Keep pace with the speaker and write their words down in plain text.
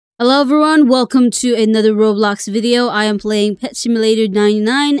Hello everyone, welcome to another Roblox video. I am playing Pet Simulator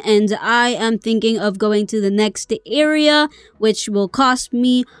 99 and I am thinking of going to the next area, which will cost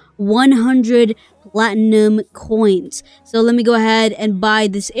me 100 platinum coins. So let me go ahead and buy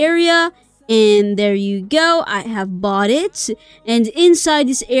this area, and there you go, I have bought it. And inside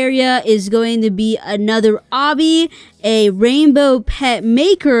this area is going to be another obby, a rainbow pet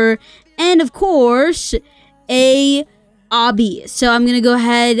maker, and of course a obby. So I'm gonna go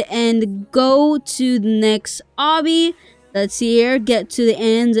ahead and go to the next obby. Let's see here, get to the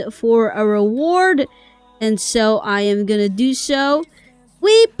end for a reward, and so I am gonna do so.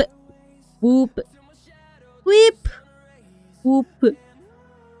 Weep, whoop, weep, whoop,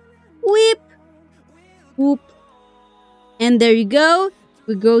 weep, whoop, and there you go.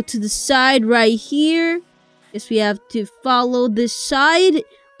 We go to the side right here. Guess we have to follow this side.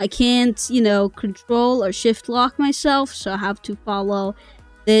 I can't, control or shift lock myself, so I have to follow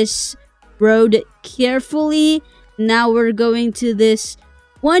this road carefully. Now we're going to this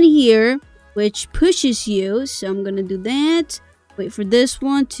one here, which pushes you. So I'm gonna do that. Wait for this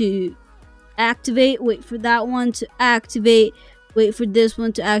one to activate. Wait for that one to activate. Wait for this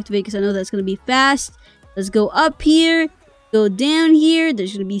one to activate, because I know that's gonna be fast. Let's go up here. Go down here.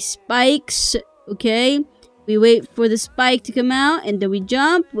 There's gonna be spikes. Okay. We wait for the spike to come out, and then we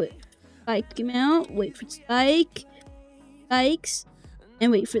jump. Wait for the spike to come out. Wait for the spikes,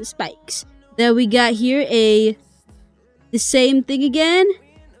 and wait for the spikes. Then we got here the same thing again.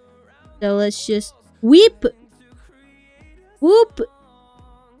 So let's just weep, whoop.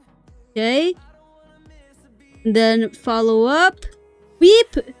 Okay, and then follow up,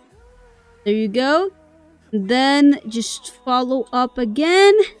 weep. There you go. And then just follow up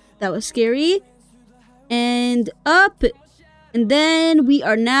again. That was scary. And up, and then we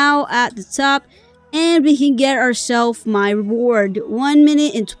are now at the top, and we can get ourselves my reward, 1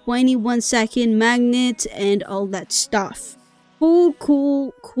 minute and 21 second magnet and all that stuff.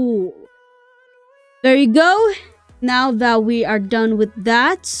 Cool. There you go. Now that we are done with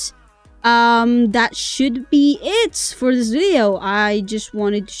that, that should be it for this video. I just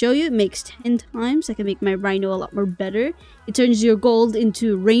wanted to show you it makes 10 times. I can make my rhino a lot more better. It turns your gold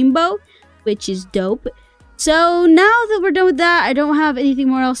into rainbow, which is dope. So now that we're done with that, I don't have anything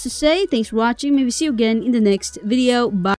more else to say. Thanks for watching. Maybe see you again in the next video. Bye.